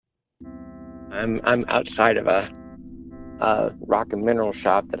I'm outside of a rock and mineral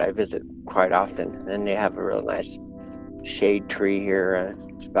shop that I visit quite often, and they have a real nice shade tree here.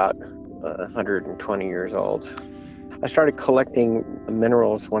 It's about 120 years old. I started collecting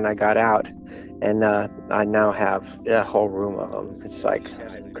minerals when I got out, and I now have a whole room of them. It's like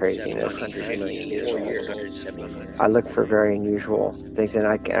craziness. 100 million years old. I look for very unusual things, and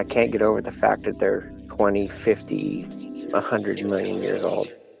I can't get over the fact that they're 20, 50, 100 million years old.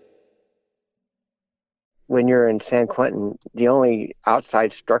 When you're in San Quentin, the only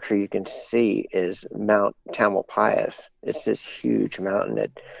outside structure you can see is Mount Tamalpais. It's this huge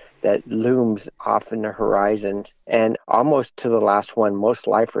mountain that looms off in the horizon. And almost to the last one, most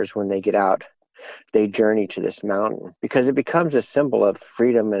lifers, when they get out, they journey to this mountain because it becomes a symbol of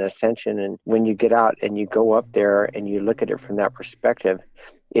freedom and ascension. And when you get out and you go up there and you look at it from that perspective,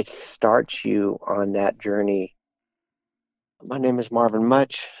 it starts you on that journey. My name is Marvin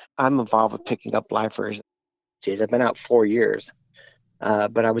Mutch. I'm involved with picking up lifers. I've been out 4 years,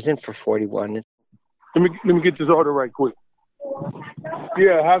 but I was in for 41. Let me get this order right quick.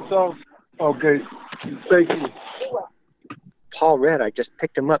 Yeah, hot sauce. Okay, thank you. Paul Redd, I just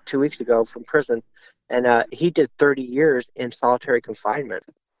picked him up 2 weeks ago from prison, and he did 30 years in solitary confinement.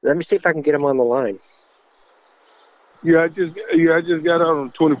 Let me see if I can get him on the line. I just got out on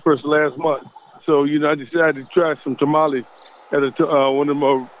the 21st last month, so I decided to try some tamales at one of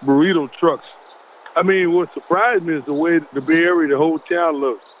my burrito trucks. I mean, what surprised me is the way the Bay Area, the whole town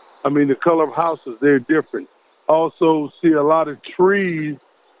looks. I mean, the color of houses, they're different. Also see a lot of trees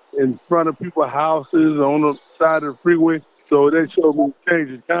in front of people's houses on the side of the freeway. So that showed me the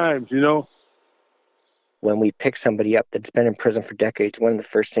change of times, When we pick somebody up that's been in prison for decades, one of the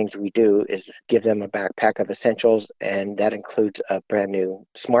first things we do is give them a backpack of essentials, and that includes a brand new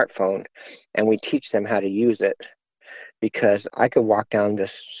smartphone. And we teach them how to use it. Because I could walk down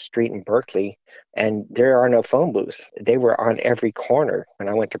this street in Berkeley and there are no phone booths. They were on every corner when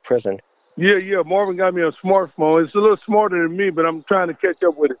I went to prison. Yeah. Marvin got me a smartphone. It's a little smarter than me, but I'm trying to catch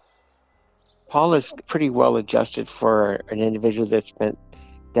up with it. Paul is pretty well adjusted for an individual that's spent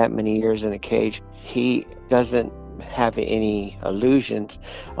that many years in a cage. He doesn't have any illusions.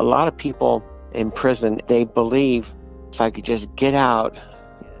 A lot of people in prison, they believe if I could just get out,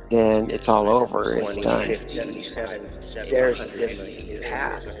 then it's all over, it's done. There's this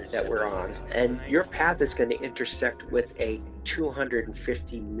path that we're on, and your path is going to intersect with a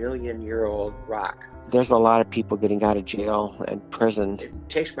 250 million year old rock. There's a lot of people getting out of jail and prison. It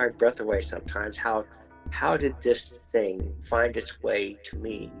takes my breath away sometimes. How did this thing find its way to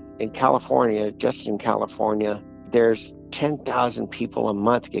me? In California, just in California, there's 10,000 people a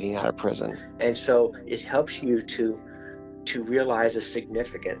month getting out of prison. And so it helps you to realize a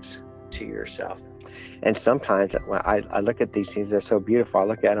significance to yourself. And sometimes when I look at these things, they're so beautiful. I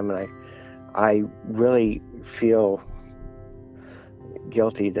look at them and I really feel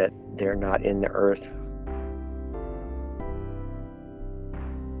guilty that they're not in the earth.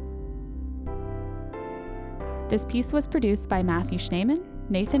 This piece was produced by Matthew Schneeman,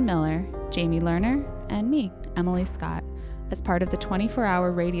 Nathan Miller, Jamie Lerner, and me, Emily Scott, as part of the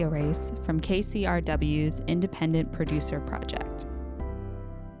 24-hour radio race from KCRW's Independent Producer Project.